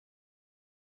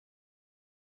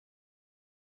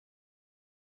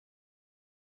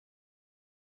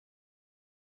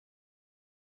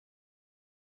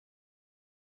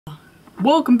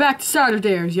Welcome back to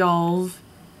Satur-DARES, y'alls.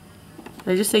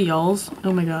 Did I just say y'alls?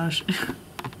 Oh my gosh.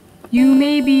 You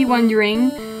may be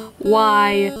wondering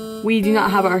why we do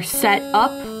not have our set up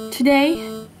today.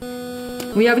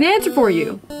 We have an answer for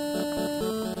you.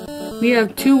 We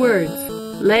have two words.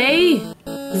 Lazy.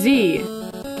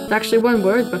 It's actually one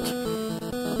word, but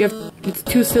it's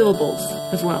two syllables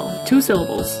as well. Two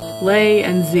syllables. Lay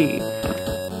and Z.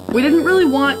 We didn't really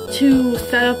want to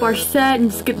set up our set and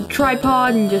just get the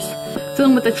tripod and just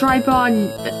film with the tripod.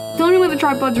 And filming with the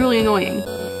tripod's really annoying.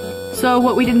 So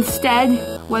what we did instead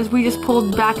was we just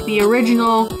pulled back the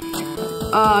original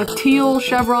teal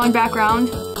chevron background,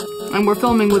 and we're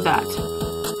filming with that.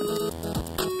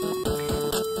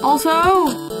 Also,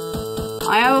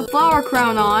 I have a flower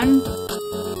crown on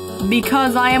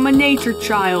because I am a nature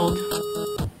child.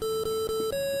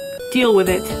 Deal with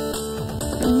it.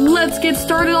 Let's get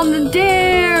started on the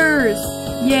dares!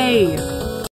 Yay!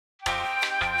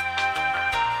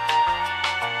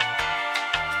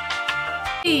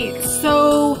 Hey,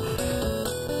 so,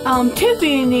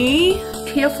 Tiffany,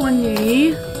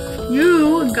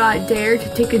 you got dared to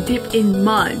take a dip in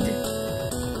mud.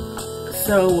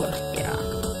 So, yeah.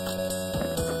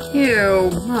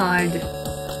 Ew, mud.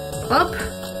 Up.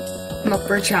 I'm up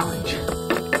for a challenge.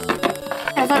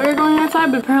 I thought we were going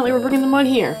outside, but apparently we're bringing the mud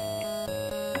here.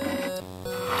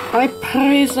 I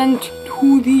present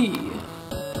to thee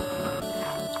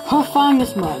her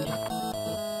finest mud.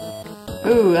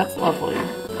 Ooh, that's lovely.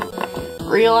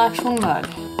 Real actual mud.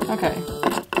 Okay.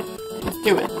 Let's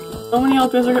do it. So many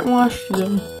LPS are getting washed today.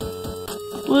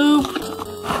 Bloop.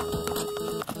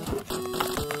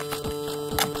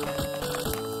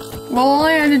 Well, all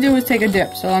I had to do was take a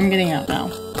dip, so I'm getting out now.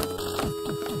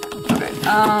 Okay,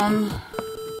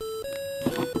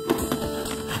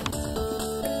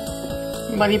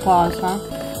 muddy paws, huh?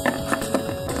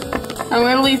 I'm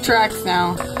gonna leave tracks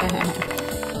now.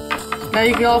 Now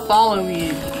you can all follow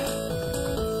me.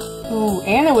 Ooh,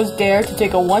 Anna was dared to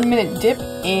take a 1-minute dip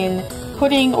in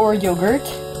pudding or yogurt.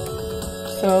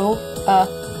 So,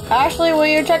 Ashley, will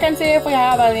you check and see if we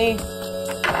have any?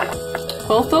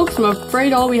 Well, folks, I'm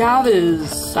afraid all we have is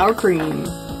sour cream.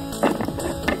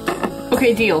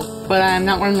 Okay, deal. But I'm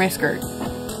not wearing my skirt.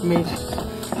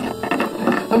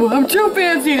 I'm too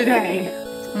fancy today!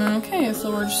 Okay,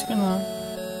 so we're just gonna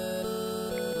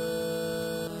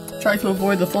try to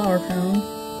avoid the flower crown.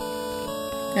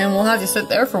 And we'll have to sit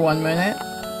there for 1 minute.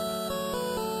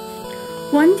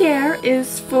 One dare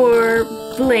is for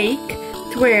Blake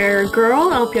to wear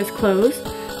girl LPS clothes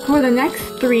for the next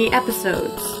 3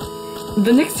 episodes.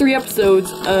 The next 3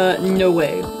 episodes, no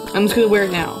way. I'm just gonna wear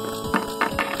it now.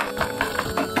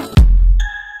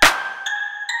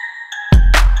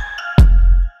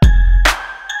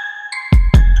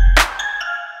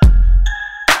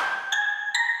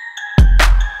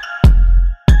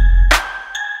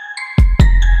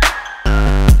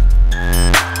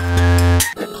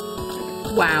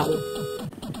 Wow.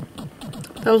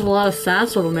 That was a lot of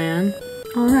sass, little man.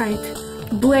 Alright.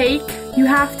 Blake, you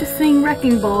have to sing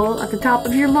Wrecking Ball at the top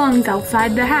of your lungs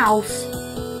outside the house.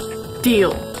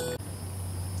 Deal.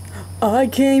 I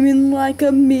came in like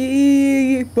a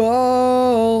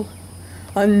meatball.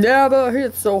 I never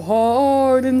hit so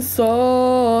hard in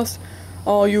sauce.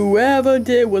 All you ever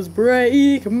did was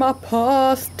break my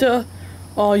pasta.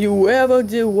 All you ever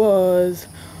did was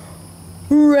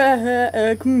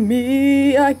wreck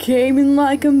me. I came in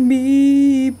like a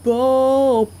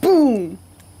meatball. Boom!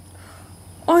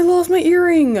 I lost my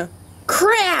earring!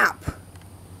 Crap!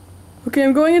 Okay,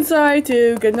 I'm going inside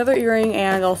to get another earring,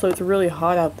 and also it's really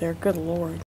hot out there. Good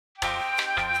lord.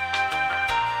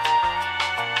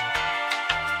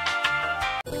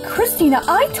 Christina,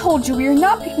 I told you we are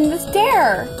not picking this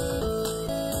dare!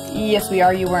 Yes, we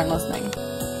are. You weren't listening.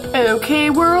 Okay,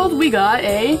 world, we got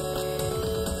a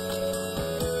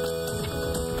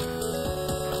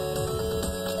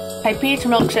peach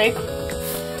milkshake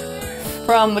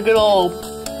from the good old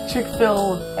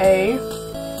Chick-fil-A,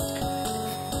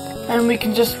 and we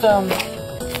can just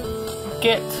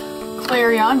get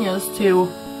Clarianias to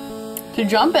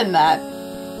jump in that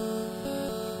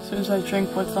as soon as I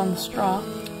drink what's on the straw.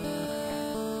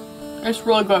 It's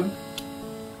really good.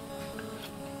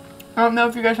 I don't know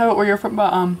if you guys have it where you're from,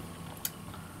 but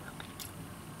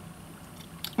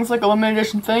it's like a limited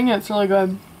edition thing, and it's really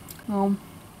good.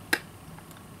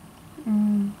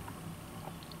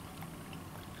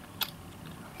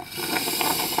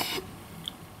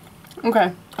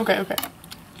 Okay.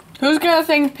 Who's gonna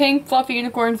sing Pink Fluffy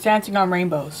Unicorns Dancing on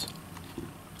Rainbows?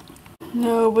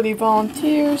 Nobody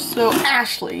volunteers, so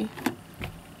Ashley.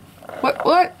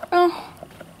 What? Oh.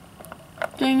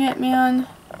 Dang it, man.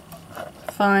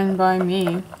 fine by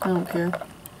me. I don't care.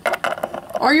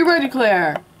 Are you ready,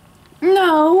 Claire?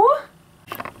 No.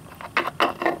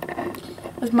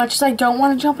 As much as I don't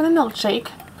want to jump in a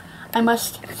milkshake, I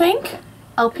must thank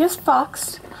LPS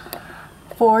Fox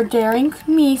for daring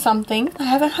me something. I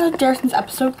haven't had a dare since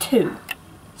episode 2.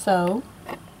 So,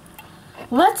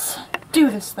 let's do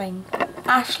this thing.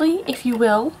 Ashley, if you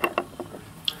will.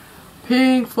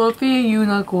 Pink fluffy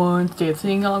unicorns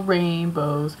dancing on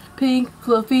rainbows. Pink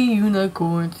fluffy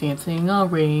unicorns dancing on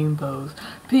rainbows.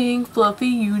 Pink fluffy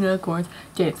unicorns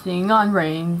dancing on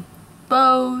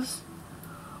rainbows.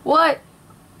 What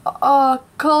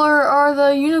color are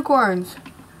the unicorns?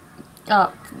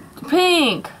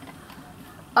 Pink.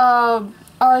 Are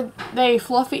they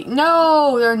fluffy?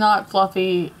 No, they're not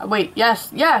fluffy. Wait, yes,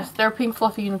 they're pink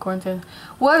fluffy unicorns.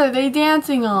 What are they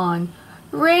dancing on?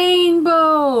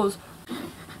 Rainbows.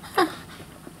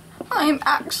 I'm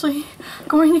actually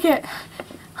going to get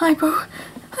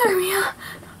hypothermia.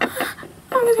 I'm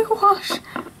gonna go wash.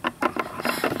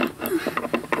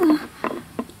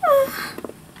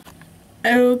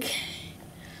 Okay.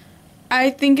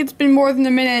 I think it's been more than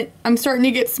a minute. I'm starting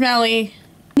to get smelly.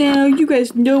 Now you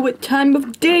guys know what time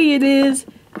of day it is.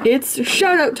 It's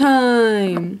shout out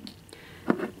time.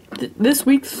 This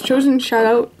week's chosen shout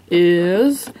out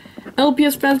is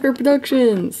LPS Fazbear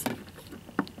Productions.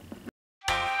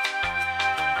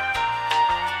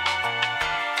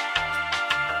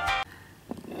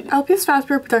 LPS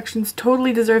Fazbear Productions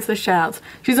totally deserves the shoutouts.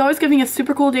 She's always giving us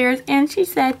super cool dares, and she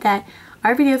said that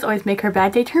our videos always make her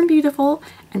bad day turn beautiful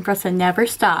and for us to never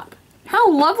stop.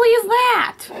 How lovely is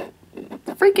that?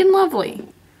 Freaking lovely.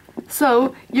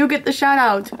 So, you'll get the shout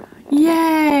out.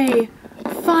 Yay!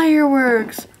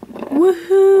 Fireworks!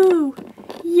 Woohoo!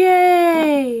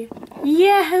 Yay!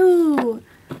 Yahoo!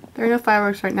 There are no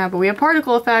fireworks right now, but we have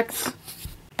particle effects.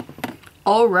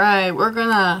 Alright, we're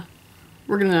gonna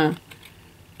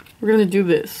do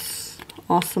this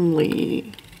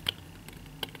awesomely.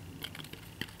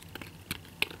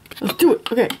 Let's do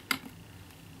it. Okay.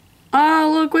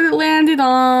 Oh, look what it landed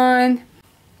on.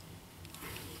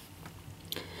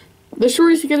 The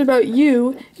shorty skit about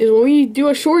you is when we do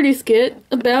a shorty skit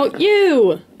about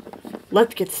you.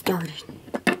 Let's get started.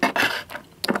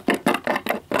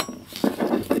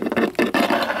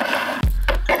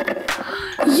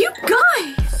 You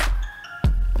guys!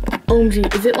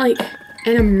 OMG, is it like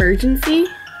an emergency?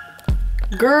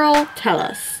 Girl, tell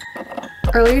us.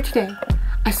 Earlier today,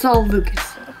 I saw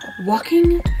Lucas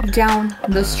walking down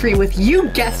the street with, you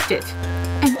guessed it,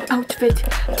 an outfit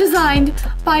designed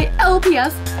by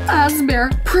LPS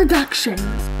Fazbear Productions.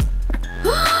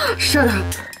 Shut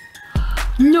up.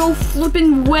 No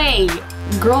flippin' way.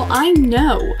 Girl, I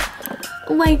know.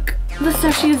 Like, the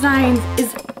stuff she designs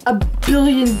is $1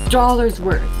 billion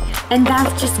worth, and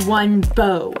that's just one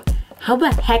bow. How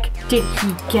the heck did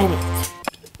he get it?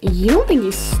 You don't think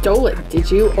he stole it, did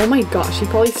you? Oh my gosh, he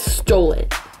probably stole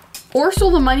it. Or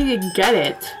stole the money to get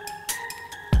it.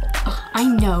 Ugh, I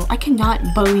know, I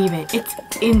cannot believe it. It's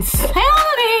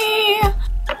insanity!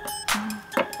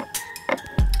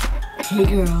 Hey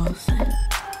girls.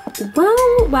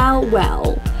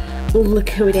 Well. Look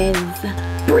who it is.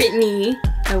 Brittany.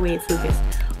 Oh wait, it's Lucas.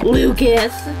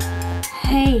 Lucas!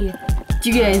 Hey, do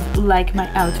you guys like my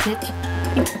outfit?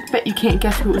 Bet you can't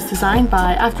guess who it was designed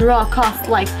by. After all, it cost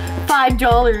like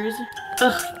 $5.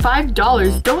 Ugh,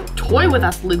 $5? Don't toy with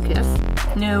us, Lucas.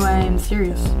 No, I'm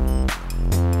serious.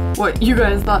 What, you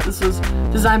guys thought this was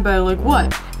designed by, like, what?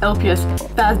 LPS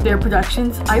Fazbear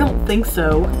Productions? I don't think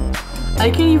so. I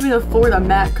can't even afford a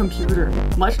Mac computer,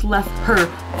 much less her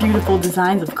beautiful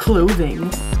designs of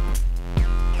clothing.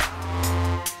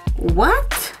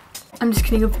 What? I'm just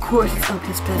kidding, of course it's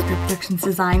LPS Fazbear Productions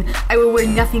design. I will wear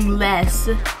nothing less.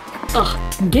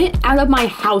 Ugh, get out of my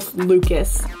house,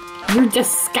 Lucas. You're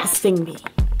disgusting me.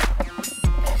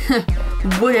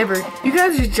 Whatever. You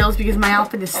guys are just jealous because my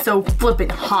outfit is so flippin'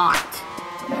 hot.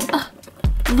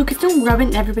 Lucas, don't rub it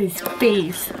in everybody's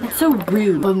face. That's so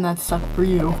rude. Well, that sucked for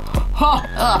you.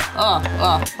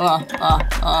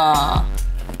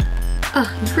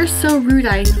 You were so rude,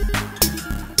 I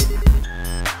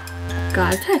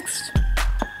got a text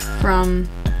from...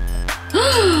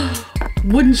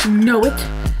 Wouldn't you know it?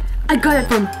 I got it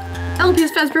from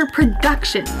LPS Fazbear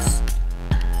Productions.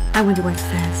 I wonder what it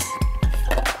says.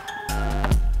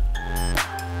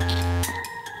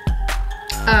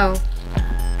 Oh.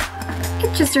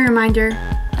 It's just a reminder.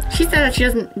 She said that she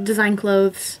doesn't design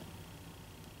clothes.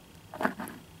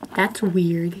 That's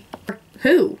weird.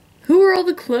 Who? Who are all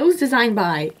the clothes designed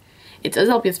by? It says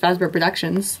LPS Fazbear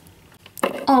Productions.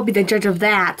 I'll be the judge of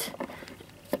that.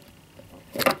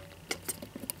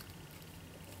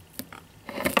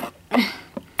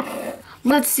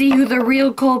 Let's see who the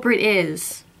real culprit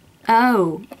is.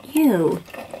 Oh, you.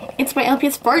 It's my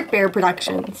LPS Fart Bear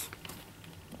Productions.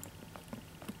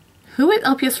 Who is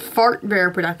LPS Fart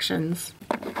Bear Productions?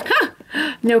 Ha!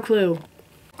 No clue.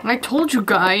 I told you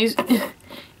guys,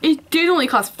 it did only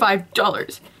cost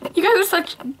 $5. You guys are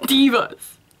such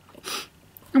divas.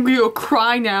 I'm gonna go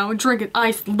cry now and drink an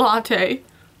iced latte.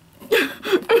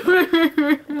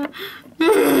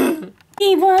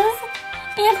 Divas,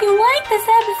 if you like this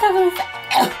episode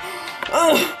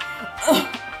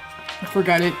I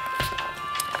forgot it.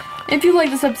 If you like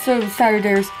this episode of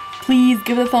Satur-DARES, please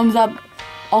give it a thumbs up.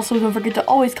 Also, don't forget to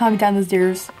always comment down those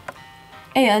dares.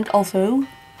 And also,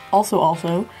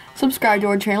 subscribe to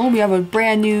our channel. We have a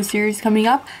brand new series coming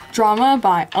up. Drama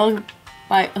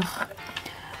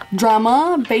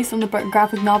based on the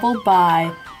graphic novel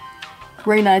by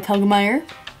Raina Telgemeier.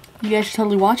 You guys should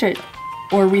totally watch it.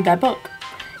 Or read that book.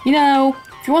 You know,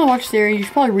 if you want to watch the series, you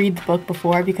should probably read the book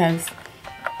before, because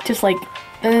just like,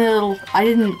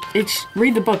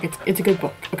 read the book. It's a good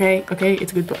book, okay? Okay,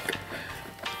 it's a good book.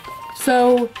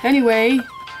 So, anyway,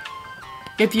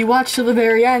 if you watch to the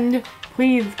very end,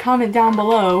 please comment down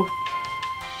below.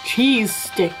 Cheese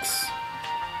sticks.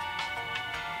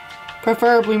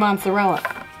 Preferably mozzarella.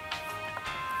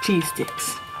 Cheese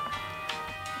sticks.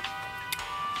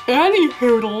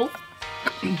 Anywho,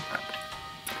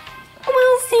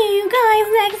 we'll see you guys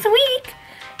next week.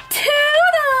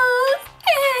 Toodles!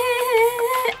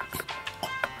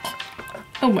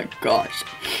 oh my gosh.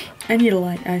 I need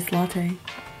a iced latte.